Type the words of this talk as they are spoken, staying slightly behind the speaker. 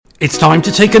It's time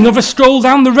to take another stroll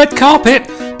down the red carpet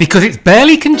because it's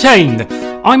barely contained.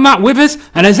 I'm Matt Withers,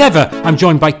 and as ever, I'm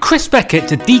joined by Chris Beckett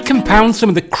to decompound some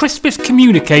of the crispest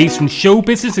communiques from show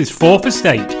business's fourth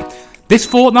estate. This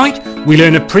fortnight, we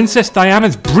learn of Princess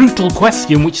Diana's brutal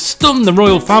question which stunned the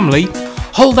royal family,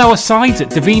 hold our sides at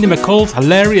Davina McCall's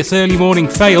hilarious early morning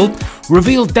fail,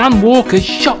 reveal Dan Walker's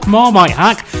shock Marmite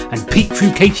hack, and peek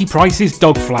through Katie Price's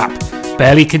dog flap.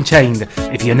 Barely contained.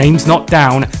 If your name's not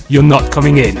down, you're not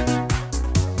coming in.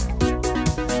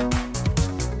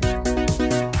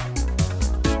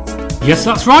 Yes,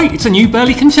 that's right. It's a new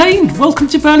Barely Contained. Welcome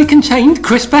to Barely Contained,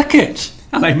 Chris Beckett.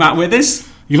 Hello, Matt Withers.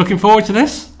 You looking forward to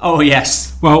this? Oh,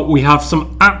 yes. Well, we have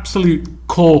some absolute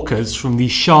corkers from the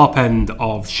sharp end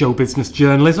of show business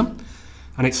journalism.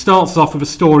 And it starts off with a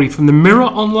story from the Mirror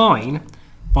Online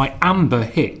by Amber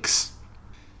Hicks.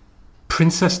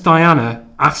 Princess Diana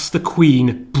asked the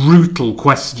Queen brutal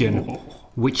question,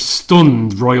 which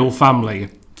stunned royal family.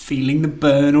 Feeling the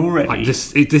burn already. Like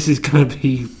this is gonna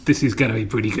be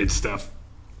pretty good stuff.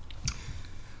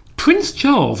 Prince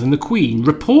Charles and the Queen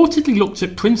reportedly looked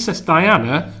at Princess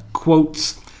Diana,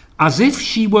 quotes, as if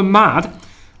she were mad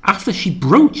after she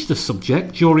broached the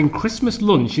subject during Christmas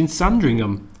lunch in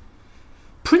Sandringham.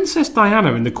 Princess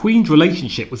Diana and the Queen's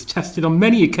relationship was tested on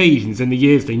many occasions in the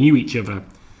years they knew each other.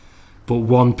 But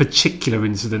one particular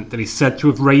incident that is said to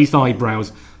have raised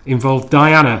eyebrows involved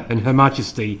Diana and Her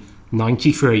Majesty,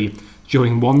 93,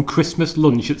 during one Christmas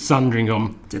lunch at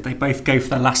Sandringham. Did they both go for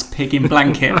the last pig in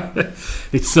blanket?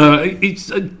 It's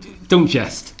don't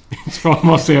jest. It's far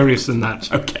more serious than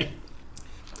that. Okay.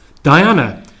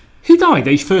 Diana, who died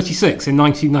aged 36 in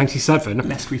 1997,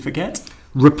 Lest we forget,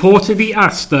 reportedly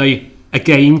asked a,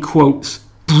 again quotes,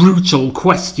 brutal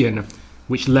question,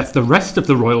 which left the rest of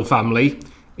the royal family,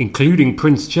 including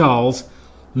Prince Charles,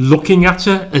 looking at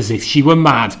her as if she were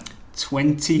mad.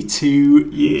 22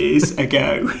 years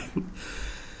ago.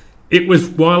 It was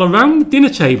while around the dinner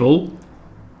table,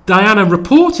 Diana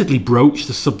reportedly broached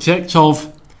the subject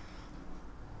of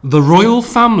the royal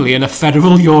family in a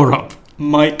federal Europe.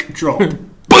 Mic drop.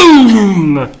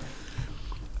 Boom!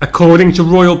 According to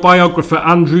royal biographer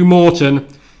Andrew Morton,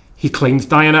 he claims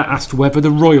Diana asked whether the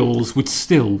royals would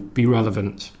still be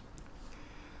relevant.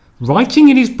 Writing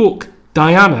in his book,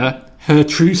 Diana, Her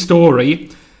True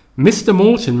Story, Mr.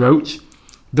 Morton wrote,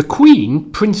 the Queen,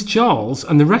 Prince Charles,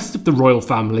 and the rest of the royal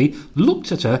family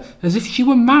looked at her as if she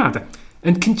were mad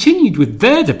and continued with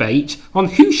their debate on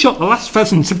who shot the last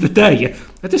pheasant of the day,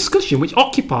 a discussion which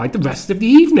occupied the rest of the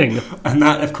evening. And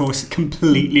that, of course,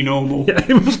 completely normal. Yeah,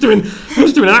 it must have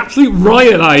been an absolute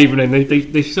riot that evening.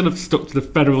 They should have stuck to the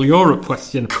federal Europe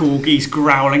question. Corgis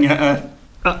growling at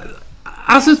her.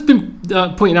 As has been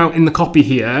pointed out in the copy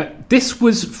here, this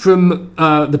was from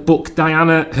the book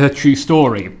Diana, Her True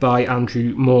Story by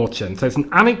Andrew Morton. So it's an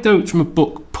anecdote from a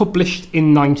book published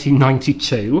in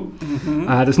 1992. Mm-hmm.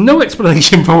 There's no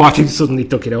explanation for why they suddenly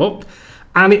took it up.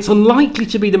 And it's unlikely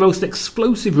to be the most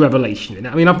explosive revelation in it.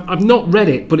 I mean, I've not read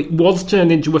it, but it was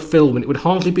turned into a film, and it would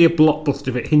hardly be a blockbuster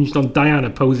if it hinged on Diana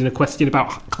posing a question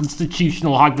about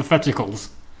constitutional hypotheticals.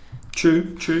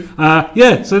 True.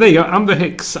 So there you go. Amber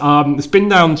Hicks has been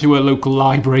down to a local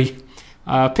library,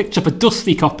 picked up a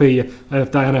dusty copy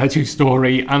of Diana, Her True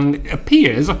Story, and it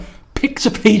appears picked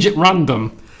a page at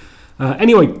random.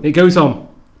 Anyway, it goes on.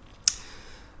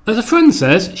 As a friend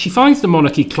says, she finds the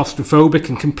monarchy claustrophobic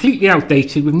and completely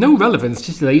outdated with no relevance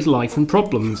to today's life and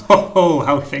problems. Oh,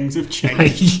 how things have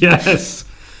changed. Yes.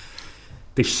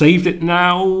 They've saved it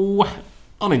now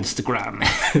on Instagram.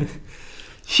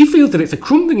 She feels that it's a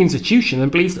crumbling institution and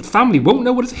believes that family won't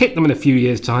know what has hit them in a few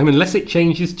years' time unless it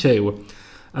changes too.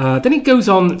 Then it goes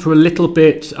on for a little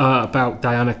bit about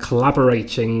Diana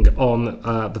collaborating on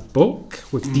the book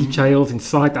with details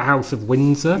inside the House of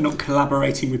Windsor. Not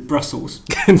collaborating with Brussels.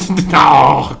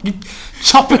 Oh,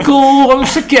 topical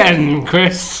once again,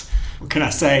 Chris. What can I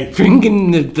say?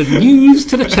 Bringing the news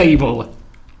to the table.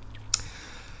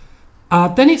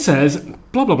 Then it says,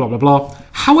 blah, blah, blah, blah, blah.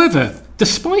 However,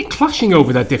 despite clashing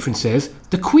over their differences,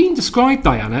 the Queen described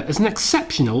Diana as an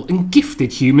exceptional and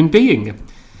gifted human being.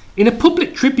 In a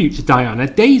public tribute to Diana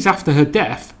days after her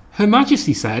death, Her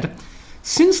Majesty said,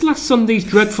 since last Sunday's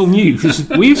dreadful news,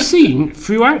 we have seen,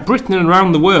 throughout Britain and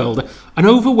around the world, an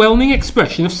overwhelming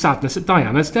expression of sadness at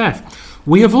Diana's death.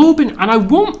 We have all been, and I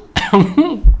won't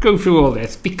go through all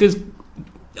this, because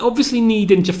obviously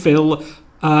needing to fill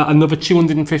another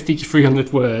 250 to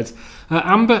 300 words,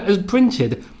 Amber has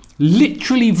printed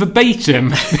literally verbatim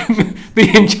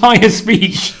the entire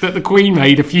speech that the Queen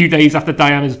made a few days after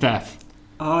Diana's death.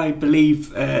 I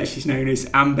believe she's known as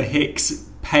Amber Hicks,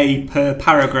 pay per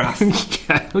paragraph.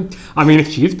 Yeah. I mean, if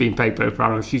she is being paid per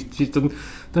paragraph, she's done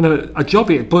than a job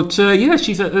here. But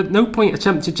she's at no point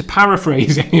attempted to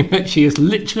paraphrase any of it. She has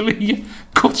literally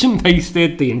cut and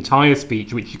pasted the entire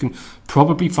speech, which you can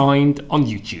probably find on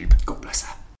YouTube. God bless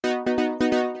her.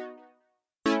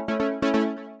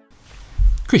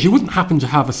 Chris, you wouldn't happen to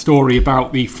have a story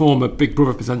about the former Big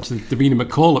Brother presenter Davina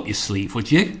McCall up your sleeve,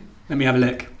 would you? Let me have a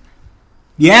look.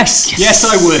 Yes,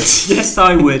 I would. Yes,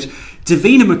 I would.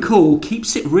 Davina McCall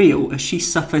keeps it real as she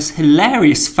suffers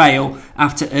hilarious fail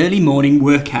after early morning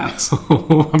workouts.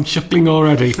 Oh, I'm chuckling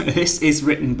already. This is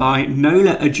written by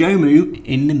Nola Ajomu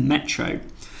in the Metro.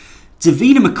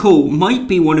 Davina McCall might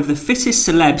be one of the fittest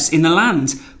celebs in the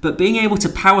land, but being able to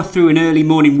power through an early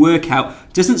morning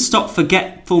workout doesn't stop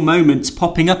forgetful moments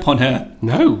popping up on her.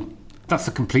 No, that's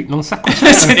a complete non sequitur.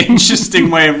 That's an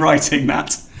interesting way of writing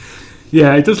that.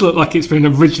 Yeah, it does look like it's been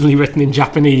originally written in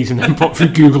Japanese and then put through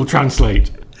Google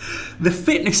Translate. The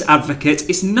fitness advocate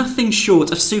is nothing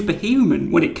short of superhuman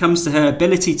when it comes to her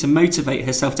ability to motivate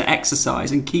herself to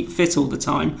exercise and keep fit all the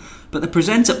time. But the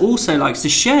presenter also likes to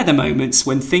share the moments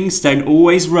when things don't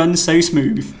always run so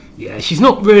smooth. Yeah, she's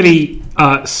not really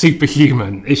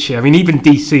superhuman, is she? I mean, even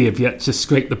DC have yet to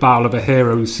scrape the barrel of a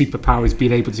hero whose superpower is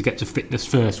being able to get to fitness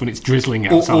first when it's drizzling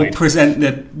outside. Or present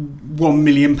the £1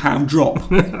 million drop.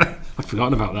 I'd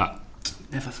forgotten about that.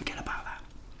 Never forget about that.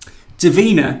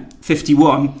 Davina,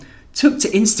 51, took to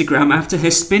Instagram after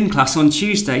her spin class on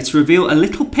Tuesday to reveal a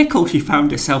little pickle she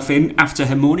found herself in after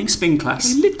her morning spin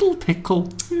class. A little pickle.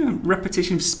 Yeah,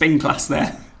 repetition of spin class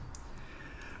there.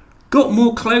 Got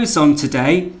more clothes on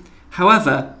today.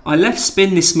 However, I left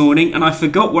spin this morning and I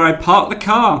forgot where I parked the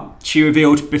car, she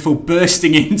revealed before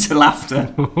bursting into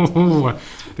laughter.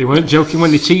 They weren't joking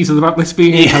when they teased about this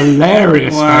being a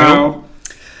hilarious fail.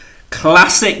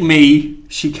 Classic me,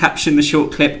 she captioned the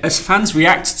short clip as fans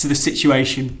reacted to the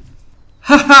situation.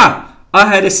 Haha! I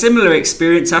had a similar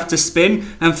experience after spin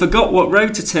and forgot what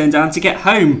road to turn down to get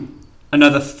home,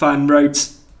 another fan wrote.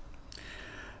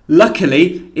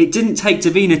 Luckily, it didn't take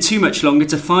Davina too much longer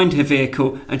to find her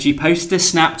vehicle and she posted a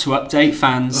snap to update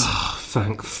fans. Oh,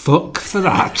 thank fuck for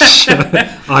that.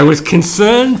 I was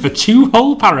concerned for 2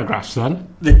 whole paragraphs then.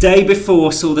 The day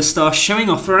before saw the star showing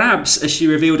off her abs as she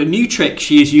revealed a new trick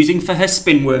she is using for her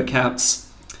spin workouts.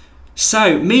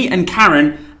 So, me and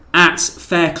Karen at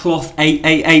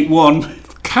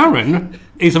Faircloth8881. Karen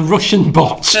is a Russian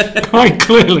bot, quite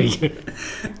clearly.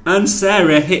 And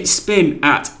Sarah hit spin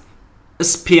at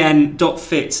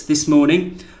spn.fit this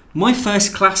morning. My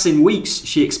first class in weeks,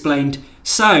 she explained.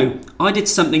 So, I did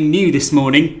something new this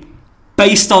morning.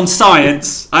 Based on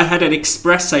science, I had an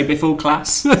espresso before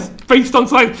class. Based on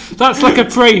science? That's like a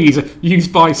phrase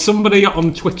used by somebody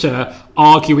on Twitter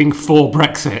arguing for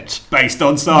Brexit. Based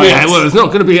on science. Yeah, well, there's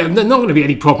not going to be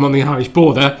any problem on the Irish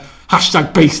border.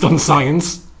 Hashtag based on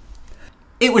science.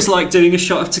 It was like doing a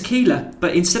shot of tequila,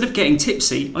 but instead of getting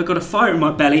tipsy, I got a fire in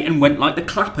my belly and went like the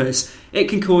clappers. It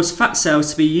can cause fat cells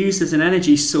to be used as an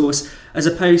energy source as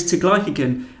opposed to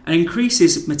glycogen and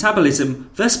increases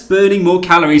metabolism, thus burning more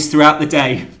calories throughout the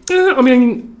day. I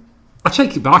mean, I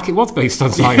take it back, it was based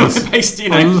on science.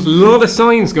 A lot of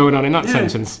science going on in that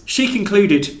sentence. She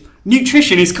concluded,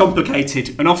 nutrition is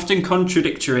complicated and often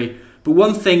contradictory, but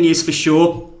one thing is for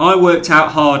sure, I worked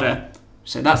out harder.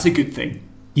 So that's a good thing.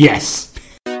 Yes.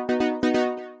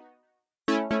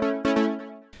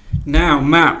 Now,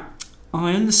 Matt,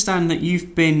 I understand that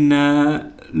you've been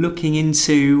looking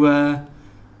into a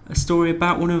story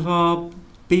about one of our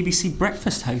BBC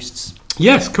breakfast hosts.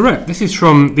 Yes, correct. This is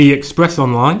from the Express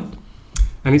Online,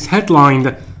 and it's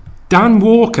headlined, Dan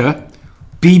Walker,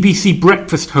 BBC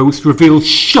breakfast host, reveals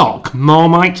shock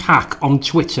Marmite hack on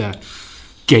Twitter.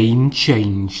 Game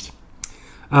changed.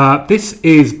 This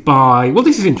is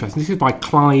interesting. This is by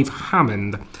Clive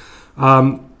Hammond.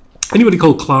 Anybody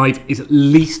called Clive is at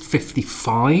least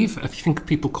 55. If you think of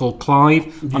people called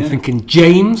Clive, I'm thinking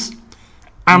James,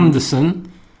 Anderson,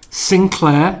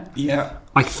 Sinclair. Yeah.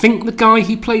 I think the guy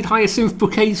who played Hyacinth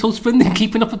Bouquet's husband in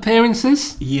Keeping Up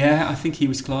Appearances. Yeah, I think he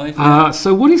was Clive.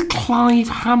 So what is Clive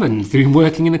Hammond doing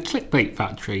working in a clickbait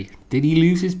factory? Did he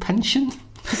lose his pension?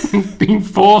 Being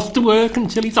forced to work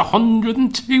until he's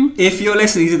 102? If you're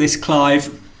listening to this, Clive,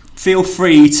 feel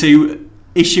free to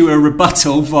issue a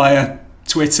rebuttal via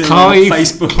Twitter or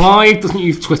Facebook. Clive doesn't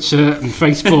use Twitter and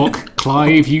Facebook.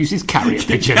 Clive uses carrier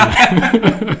pigeon.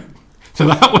 So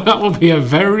that will be a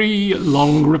very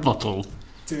long rebuttal.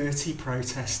 Dirty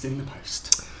protest in the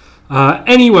post.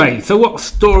 Anyway, so what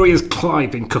story has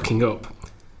Clive been cooking up?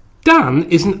 Dan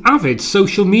is an avid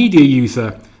social media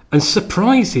user and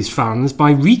surprised his fans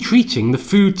by retweeting the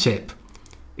food tip.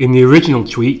 In the original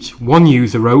tweet, one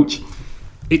user wrote,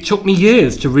 It took me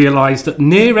years to realise that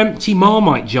near-empty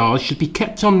Marmite jars should be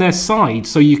kept on their side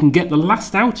so you can get the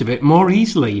last out of it more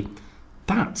easily.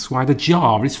 That's why the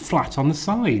jar is flat on the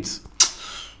sides.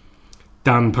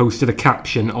 Dan posted a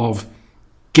caption of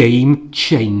 "Game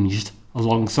changed"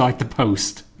 alongside the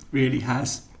post. Really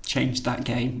has changed that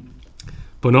game.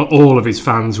 But not all of his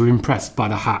fans were impressed by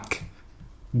the hack.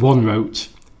 One wrote,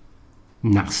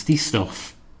 "Nasty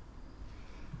stuff."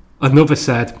 Another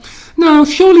said, "No,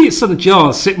 surely it's so the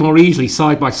jars sit more easily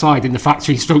side by side in the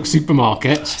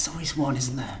factory/supermarket. There's always one,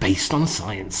 isn't there? Based on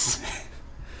science."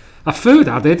 A third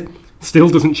added, "Still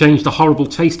doesn't change the horrible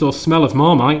taste or smell of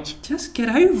Marmite." Just get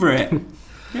over it. You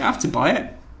don't have to buy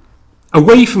it.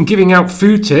 Away from giving out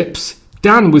food tips,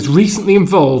 Dan was recently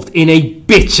involved in a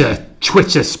bitter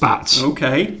Twitter spat.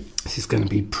 Okay. This is going to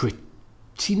be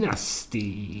pretty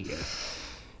nasty.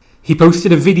 He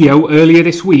posted a video earlier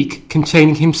this week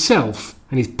containing himself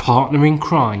and his partner in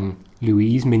crime,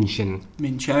 Louise Minchin.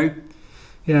 Mincho.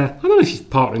 Yeah, I don't know if she's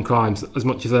partner in crime as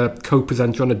much as a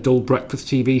co-presenter on a dull breakfast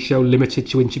TV show limited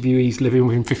to interviewees living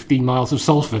within 15 miles of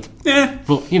Salford. Yeah.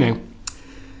 But, you know.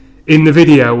 In the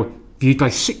video, viewed by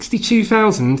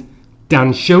 62,000,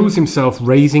 Dan shows himself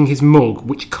raising his mug,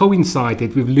 which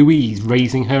coincided with Louise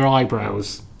raising her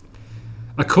eyebrows.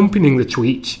 Accompanying the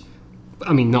tweet,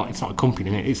 I mean, it's not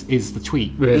accompanying it, is the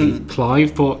tweet, really,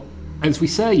 Clive, but as we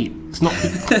say, it's not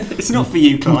for, It's not for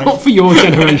you, Clive. not for your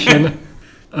generation.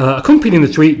 Accompanying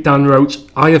the tweet, Dan wrote,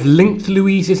 "I have linked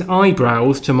Louise's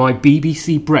eyebrows to my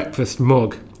BBC breakfast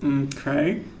mug."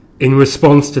 Okay. In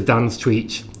response to Dan's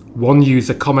tweet, one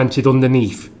user commented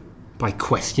underneath by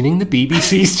questioning the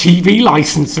BBC's TV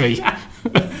licensee.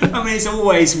 I mean, it's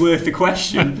always worth a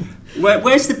question.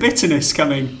 Where's the bitterness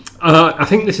coming? I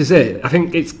think this is it. I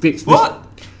think it's What?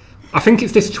 I think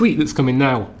it's this tweet that's coming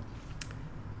now.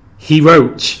 He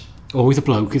wrote, always a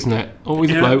bloke, isn't it? Always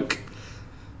a bloke.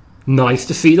 "Nice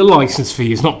to see the licence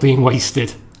fee is not being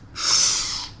wasted."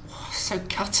 So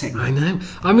cutting. I know.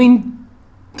 I mean,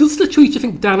 does the tweeter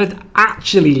think Dan had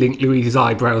actually linked Louise's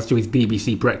eyebrows to his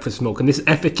BBC breakfast mug and this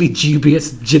ethically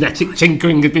dubious genetic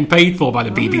tinkering had been paid for by the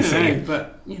BBC? I know,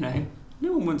 but, you know,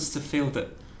 no one wants to feel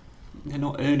that they're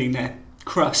not earning their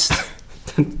crust.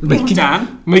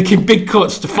 making big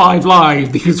cuts to 5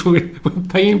 Live because we're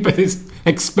paying for this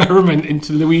experiment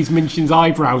into Louise Minchin's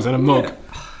eyebrows and a mug. Yeah.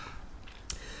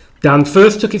 Dan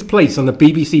first took his place on the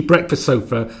BBC breakfast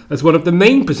sofa as one of the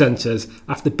main presenters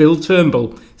after Bill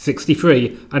Turnbull,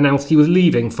 63, announced he was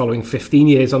leaving following 15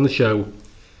 years on the show.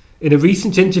 In a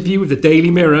recent interview with the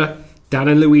Daily Mirror, Dan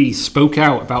and Louise spoke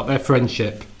out about their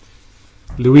friendship.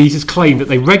 Louise has claimed that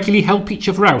they regularly help each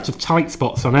other out of tight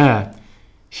spots on air.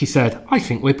 She said, "I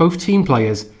think we're both team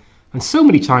players, and so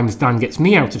many times Dan gets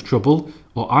me out of trouble,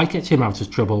 or I get him out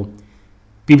of trouble."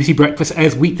 BBC Breakfast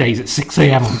airs weekdays at 6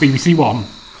 a.m. on BBC One.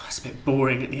 That's a bit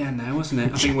boring at the end now, wasn't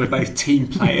it? I think we're both team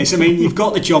players. I mean, you've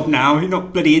got the job now, you're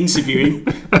not bloody interviewing.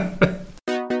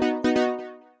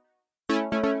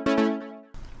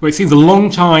 Well, it seems a long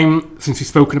time since we've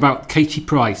spoken about Katie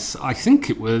Price. I think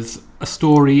it was a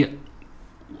story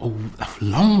a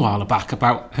long while back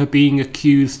about her being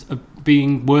accused of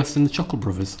being worse than the Chuckle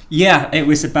Brothers. Yeah, it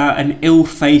was about an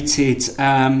ill-fated,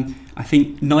 I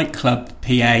think, nightclub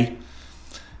PA.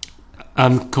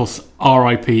 And, of course,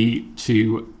 RIP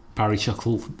to Barry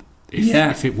Chuckle,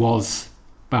 if it was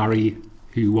Barry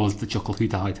who was the Chuckle who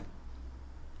died.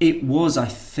 It was, I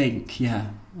think, yeah.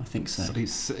 I think so.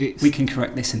 It's, we can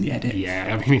correct this in the edit.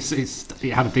 Yeah, I mean,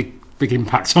 it had a big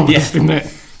impact on us, didn't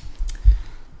it?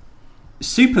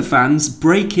 Superfans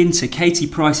break into Katie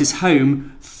Price's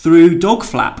home through dog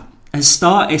flap as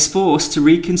Star is forced to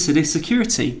reconsider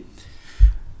security.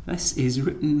 This is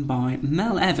written by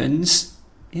Mel Evans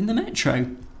in the Metro.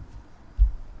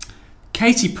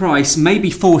 Katie Price may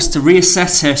be forced to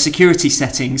reassess her security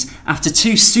settings after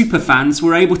 2 superfans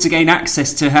were able to gain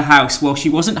access to her house while she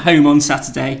wasn't home on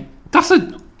Saturday. That's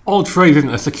an odd phrase, isn't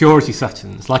it? Security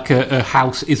settings. Like a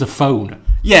house is a phone.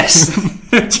 Yes.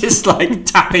 Just like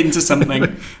tap into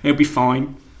something. It'll be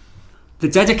fine. The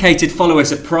dedicated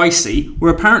followers at Pricey were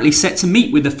apparently set to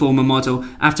meet with the former model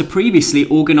after previously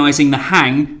organising the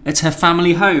hang at her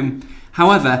family home.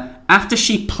 However, after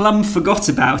she plumb forgot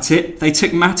about it, they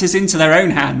took matters into their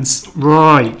own hands.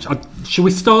 Right. Shall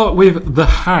we start with the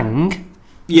hang?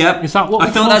 Yep. Is that what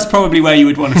I thought that's probably where you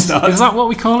would want to start. Is that what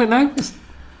we call it now?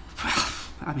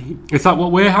 I mean, is that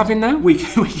what we're having now? We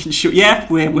can shoot. Yeah,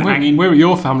 we're hanging. We're at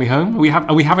your family home.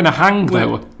 Are we having a hang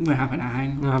though? We're having a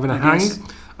hang. We're having a hang.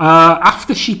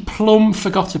 After she plumb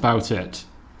forgot about it.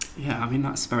 Yeah, I mean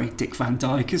that's very Dick Van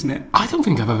Dyke, isn't it? I don't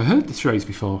think I've ever heard this phrase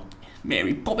before.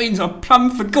 Mary Poppins, I plumb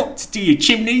forgot to do your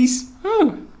chimneys.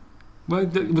 Oh. Well,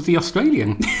 was he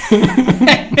Australian?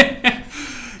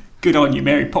 Good on you,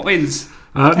 Mary Poppins.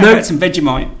 No, Some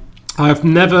Vegemite. I have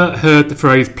never heard the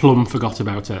phrase "plum forgot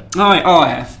about it." I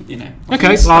have.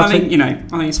 Okay, I think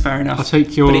it's fair enough. I'll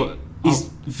take your. But it's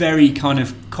very kind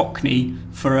of Cockney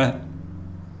for a,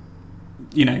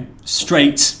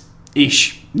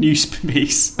 straight-ish news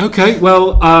piece. Okay,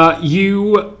 well,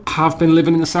 you have been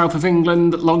living in the south of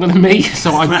England longer than me,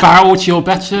 so I bow to your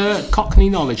better Cockney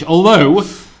knowledge. Although,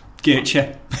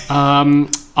 Getcha.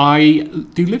 I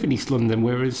do live in East London,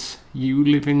 whereas you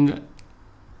live in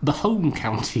the home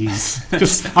counties.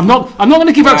 I'm not going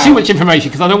to give out too much information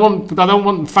because I don't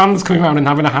want fans coming around and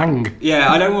having a hang.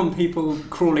 Yeah, I don't want people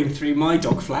crawling through my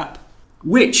dog flap.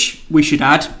 Which, we should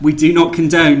add, we do not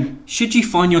condone. Should you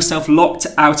find yourself locked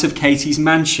out of Katie's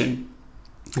mansion?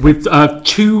 With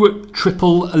 2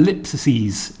 triple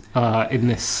ellipses in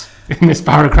this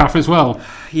paragraph as well.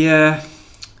 Yeah.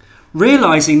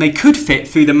 Realising they could fit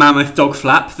through the mammoth dog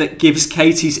flap that gives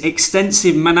Katie's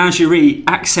extensive menagerie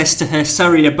access to her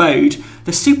Surrey abode,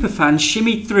 the superfan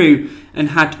shimmied through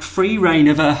and had free reign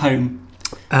of her home.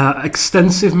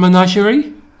 Extensive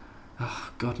menagerie?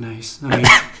 Oh, God knows. I mean,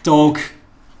 dog,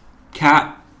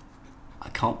 cat. I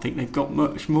can't think they've got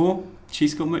much more.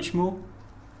 She's got much more.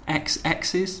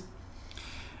 Exes.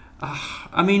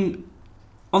 I mean,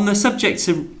 on the subject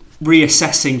of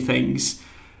reassessing things,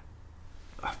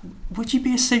 would you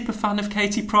be a super fan of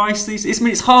Katie Price?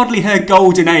 It's hardly her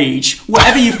golden age.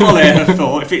 Whatever you follow her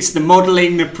for, if it's the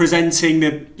modelling, the presenting,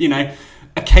 the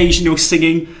occasional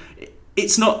singing,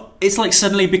 it's not. It's like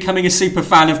suddenly becoming a super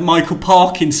fan of Michael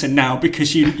Parkinson now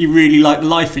because you really like the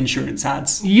life insurance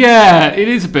ads. Yeah, it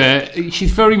is a bit.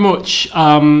 She's very much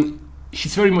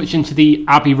into the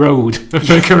Abbey Road of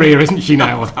her career, isn't she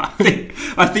now?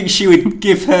 I think she would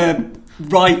give her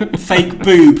fake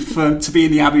boob to be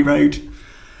in the Abbey Road.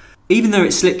 Even though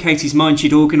it slipped Katie's mind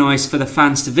she'd organised for the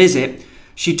fans to visit,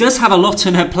 she does have a lot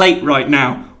on her plate right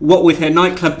now, what with her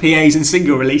nightclub PAs and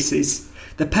single releases.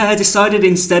 The pair decided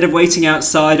instead of waiting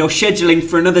outside or scheduling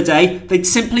for another day, they'd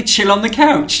simply chill on the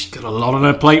couch. Got a lot on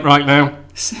her plate right now.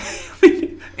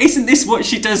 Isn't this what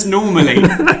she does normally?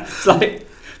 It's like,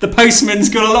 the postman's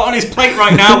got a lot on his plate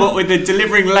right now, what with the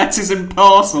delivering letters and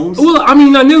parcels. Well, I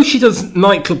mean, I know she does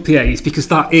nightclub PAs because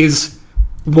that is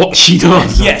what she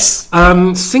does. Yes.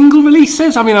 Single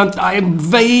releases? I mean, I am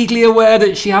vaguely aware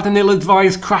that she had an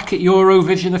ill-advised crack at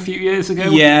Eurovision a few years ago.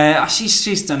 Yeah,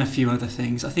 she's done a few other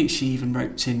things. I think she even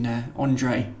roped in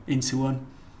Andre into one.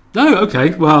 Oh,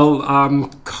 okay. Well, I'll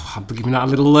be giving that a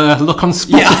little look on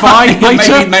Spotify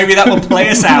later. Maybe that will play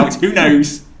us out. Who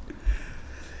knows?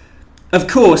 Of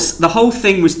course, the whole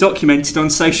thing was documented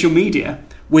on social media,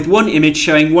 with one image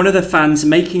showing one of the fans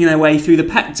making their way through the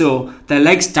pet door, their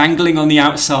legs dangling on the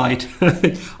outside.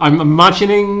 I'm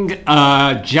imagining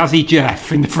Jazzy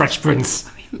Jeff in The Fresh Prince.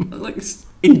 Like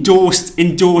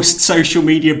endorsed social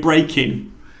media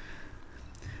break-in.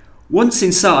 Once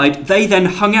inside, they then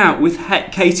hung out with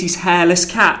Katie's hairless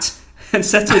cat and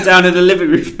settled down in the living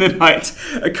room for the night,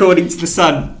 according to The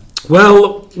Sun.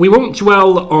 Well, we won't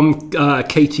dwell on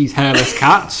Katie's hairless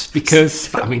cat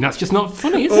because, I mean, that's just not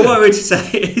funny, is it? All I would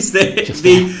say is that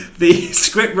the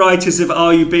script writers of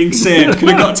Are You Being Served could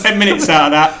have got 10 minutes out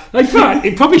of that. In fact,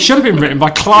 it probably should have been written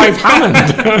by Clive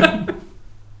Hammond.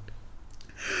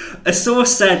 A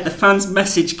source said the fans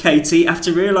messaged Katie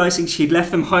after realising she'd left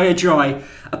them high and dry,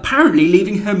 apparently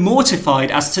leaving her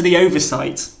mortified as to the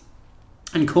oversight.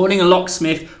 And calling a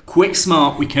locksmith quick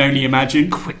smart, we can only imagine.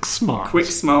 Quick smart,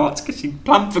 because she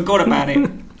plumb forgot about it.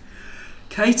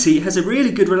 Katie has a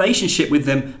really good relationship with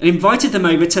them and invited them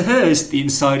over to hers, the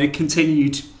insider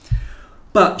continued.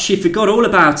 But she forgot all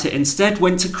about it, instead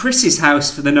went to Chris's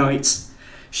house for the night.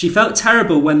 She felt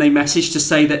terrible when they messaged to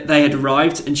say that they had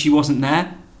arrived and she wasn't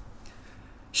there.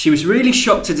 She was really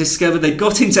shocked to discover they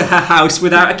got into her house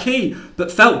without a key,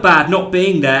 but felt bad not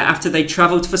being there after they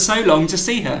travelled for so long to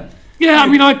see her. Yeah, I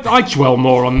mean, I dwell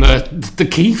more on the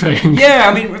key thing. Yeah,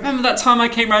 I mean, remember that time I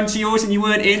came round to yours and you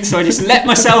weren't in, so I just let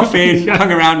myself in,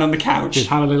 hung around on the couch. Just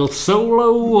had a little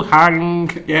solo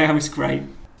hang. Yeah, it was great.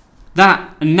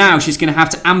 That, and now she's going to have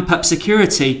to amp up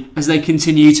security, as they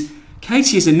continued.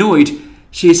 Katie is annoyed.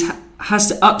 She has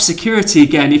to up security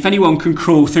again if anyone can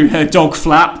crawl through her dog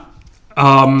flap.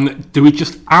 Do we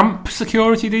just amp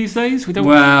security these days? We don't.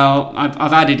 Well,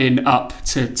 I've added in up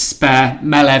to spare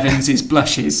Mel Evans's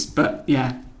blushes, but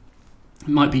yeah, it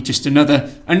might be just another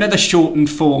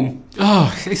shortened form.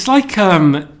 Oh, it's like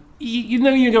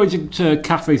you go to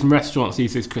cafes and restaurants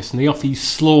these days, Chris, and they offer you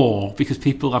slaw because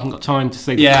people haven't got time to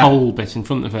say the coal bit in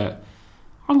front of it.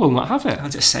 I will not have it. I'll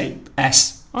just say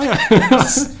S. I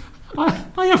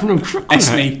have no truck with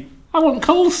S me. I want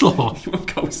coleslaw. You want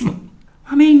coleslaw?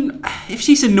 I mean, if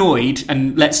she's annoyed,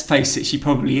 and let's face it, she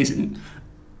probably isn't,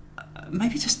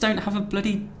 maybe just don't have a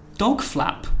bloody dog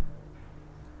flap.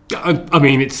 I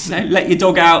mean, it's... let your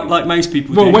dog out like most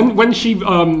people do. Well, when she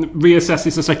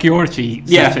reassesses the security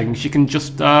setting, she can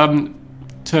just turn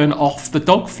off the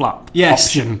dog flap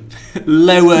option.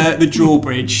 Lower the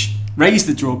drawbridge. Raise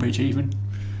the drawbridge, even.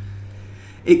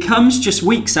 It comes just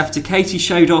weeks after Katie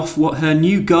showed off what her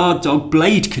new guard dog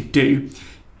Blade could do,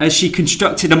 as she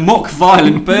constructed a mock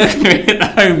violent burglary at the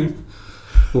home.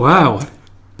 Wow.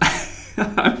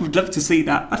 I would love to see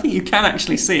that. I think you can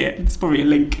actually see it. It's probably a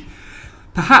link.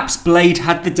 Perhaps Blade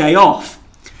had the day off.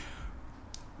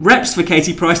 Reps for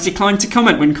Katie Price declined to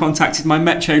comment when contacted by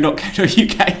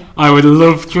metro.co.uk. I would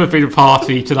love to have been a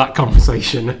party to that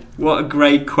conversation. What a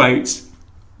great quote.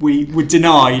 We were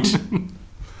denied.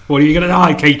 What are you going to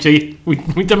die, Katie? We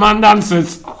demand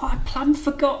answers. Oh, I planned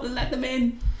forgot to let them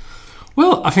in.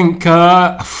 Well, I think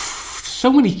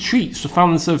so many treats for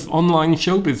fans of online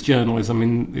showbiz journalism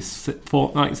in this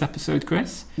fortnight's episode,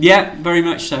 Chris. Yeah, very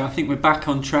much so. I think we're back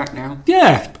on track now.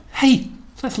 Yeah. Hey,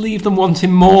 let's leave them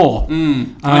wanting more.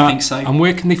 I think so. And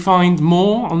where can they find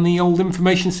more on the old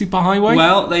information superhighway?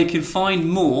 Well, they can find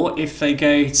more if they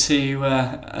go to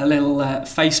a little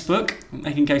Facebook.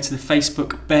 They can go to the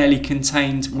Facebook Barely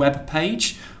Contained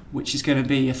webpage, which is going to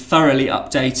be thoroughly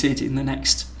updated in the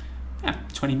next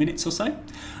 20 minutes or so.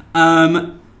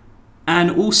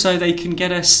 And also they can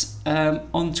get us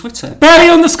on Twitter.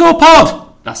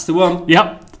 Barely_pod! That's the one.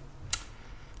 Yep.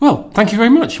 Well, thank you very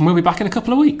much, and we'll be back in a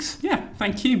couple of weeks. Yeah,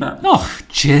 thank you, Matt. Oh,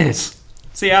 cheers.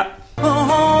 See ya.